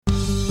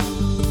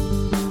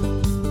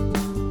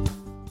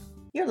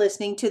You're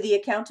listening to the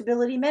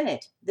Accountability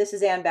Minute. This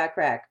is Ann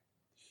Backrack.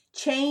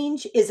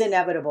 Change is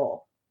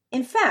inevitable.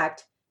 In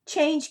fact,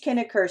 change can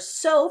occur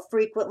so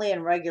frequently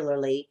and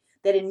regularly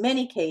that in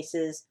many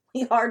cases,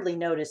 we hardly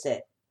notice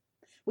it.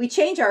 We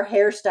change our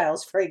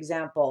hairstyles, for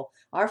example,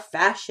 our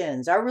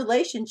fashions, our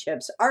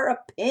relationships, our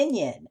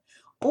opinion,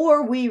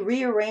 or we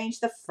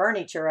rearrange the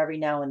furniture every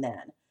now and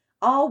then,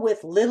 all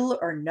with little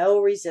or no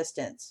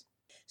resistance.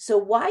 So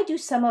why do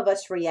some of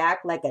us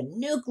react like a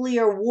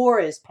nuclear war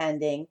is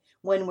pending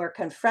when we're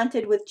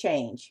confronted with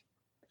change?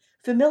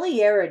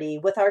 Familiarity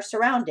with our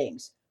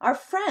surroundings, our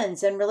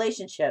friends and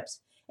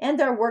relationships,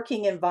 and our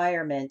working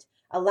environment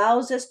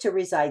allows us to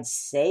reside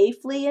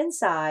safely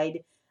inside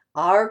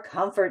our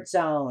comfort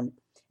zone,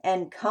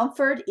 and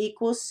comfort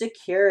equals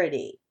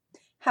security.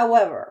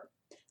 However,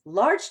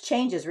 large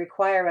changes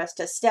require us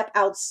to step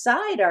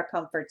outside our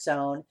comfort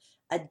zone,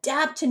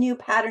 adapt to new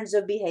patterns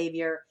of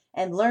behavior,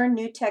 and learn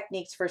new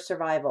techniques for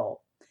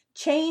survival.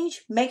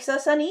 Change makes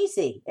us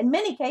uneasy in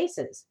many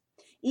cases,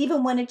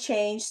 even when a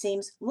change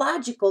seems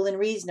logical and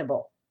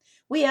reasonable.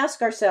 We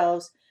ask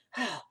ourselves,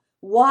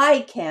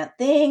 why can't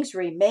things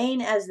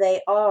remain as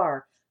they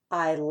are?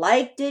 I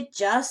liked it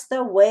just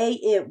the way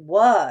it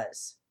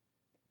was.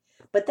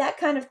 But that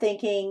kind of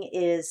thinking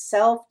is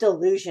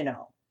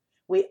self-delusional.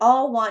 We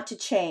all want to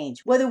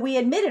change, whether we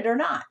admit it or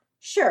not.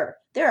 Sure,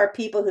 there are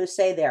people who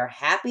say they are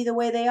happy the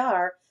way they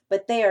are,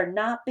 but they are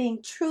not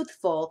being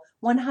truthful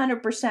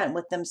 100%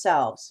 with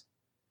themselves.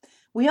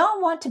 We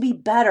all want to be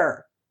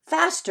better,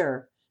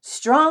 faster,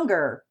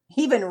 stronger,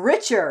 even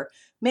richer,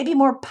 maybe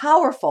more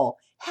powerful,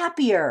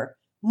 happier,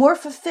 more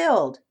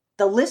fulfilled.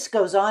 The list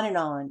goes on and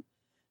on.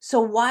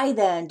 So why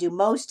then do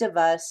most of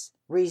us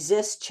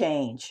resist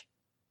change?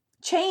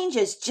 Change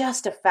is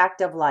just a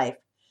fact of life.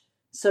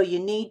 So you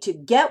need to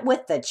get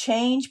with the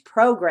change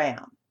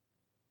program.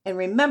 And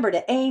remember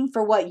to aim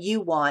for what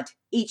you want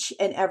each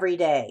and every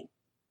day.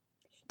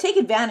 Take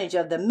advantage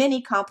of the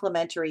many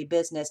complimentary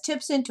business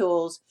tips and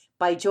tools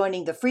by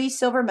joining the free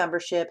silver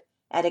membership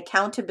at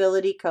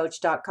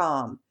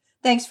accountabilitycoach.com.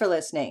 Thanks for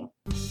listening.